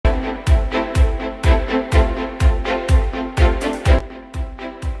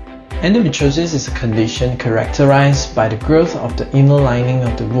Endometriosis is a condition characterized by the growth of the inner lining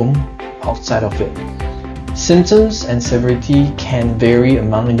of the womb outside of it. Symptoms and severity can vary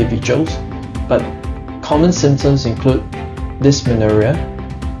among individuals, but common symptoms include dysmenorrhea,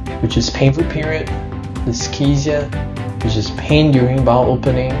 which is painful period, dyschezia, which is pain during bowel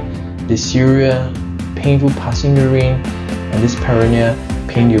opening, dysuria, painful passing urine, and dyspareunia,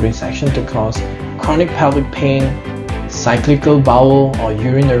 pain during sexual intercourse, chronic pelvic pain, cyclical bowel or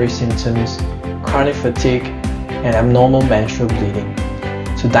urinary symptoms, chronic fatigue, and abnormal menstrual bleeding.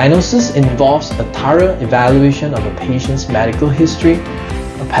 So diagnosis involves a thorough evaluation of a patient's medical history,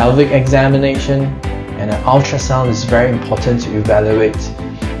 a pelvic examination, and an ultrasound is very important to evaluate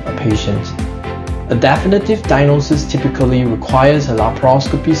a patient. A definitive diagnosis typically requires a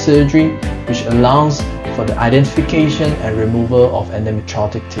laparoscopy surgery, which allows for the identification and removal of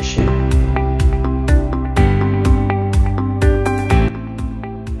endometriotic tissue.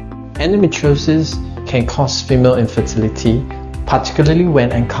 Endometriosis can cause female infertility, particularly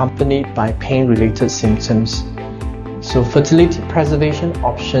when accompanied by pain-related symptoms. So fertility preservation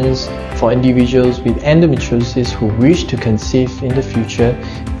options for individuals with endometriosis who wish to conceive in the future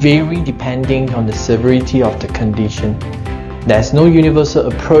vary depending on the severity of the condition. There is no universal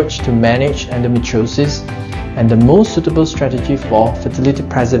approach to manage endometriosis, and the most suitable strategy for fertility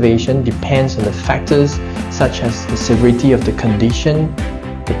preservation depends on the factors such as the severity of the condition,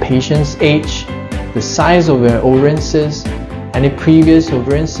 the patient's age, the size of their ovarian cyst, any previous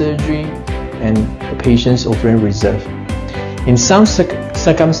ovarian surgery, and the patient's ovarian reserve. In some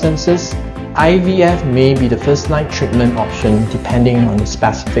circumstances, IVF may be the first-line treatment option depending on the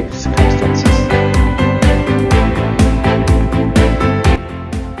specific circumstances.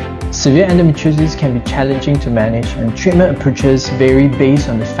 Severe endometriosis can be challenging to manage, and treatment approaches vary based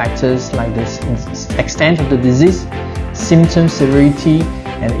on the factors like the extent of the disease, symptom severity,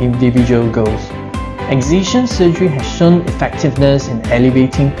 and individual goals. Excision surgery has shown effectiveness in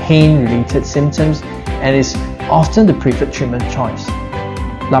alleviating pain-related symptoms and is often the preferred treatment choice.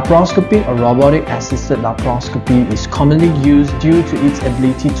 Laparoscopy or robotic-assisted laparoscopy is commonly used due to its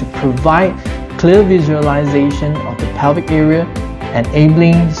ability to provide clear visualization of the pelvic area,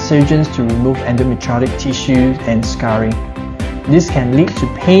 enabling surgeons to remove endometriotic tissue and scarring. This can lead to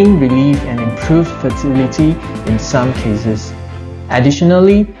pain relief and improved fertility in some cases.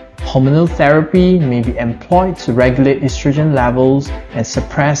 Additionally, hormonal therapy may be employed to regulate estrogen levels and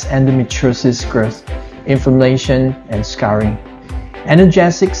suppress endometriosis growth, inflammation, and scarring.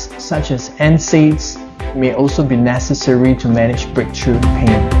 Analgesics such as NSAIDs may also be necessary to manage breakthrough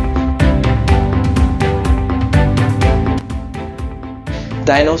pain.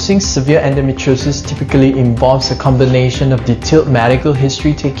 Diagnosing severe endometriosis typically involves a combination of detailed medical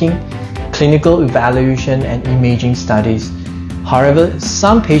history taking, clinical evaluation, and imaging studies. However,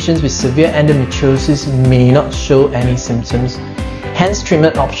 some patients with severe endometriosis may not show any symptoms. Hence,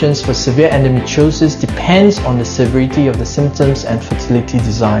 treatment options for severe endometriosis depends on the severity of the symptoms and fertility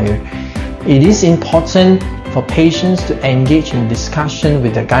desire. It is important for patients to engage in discussion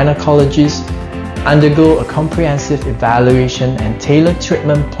with their gynecologist, undergo a comprehensive evaluation, and tailor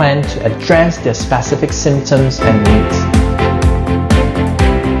treatment plan to address their specific symptoms and needs.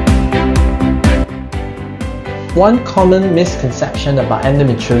 One common misconception about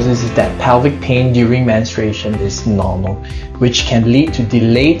endometriosis is that pelvic pain during menstruation is normal, which can lead to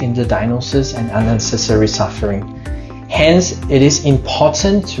delayed diagnosis and unnecessary suffering. Hence, it is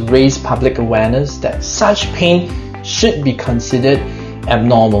important to raise public awareness that such pain should be considered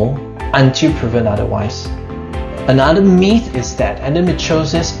abnormal until proven otherwise. Another myth is that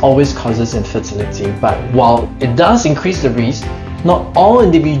endometriosis always causes infertility, but while it does increase the risk, not all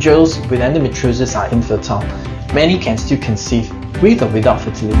individuals with endometriosis are infertile. Many can still conceive with or without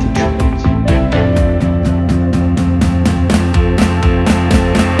fertility treatment.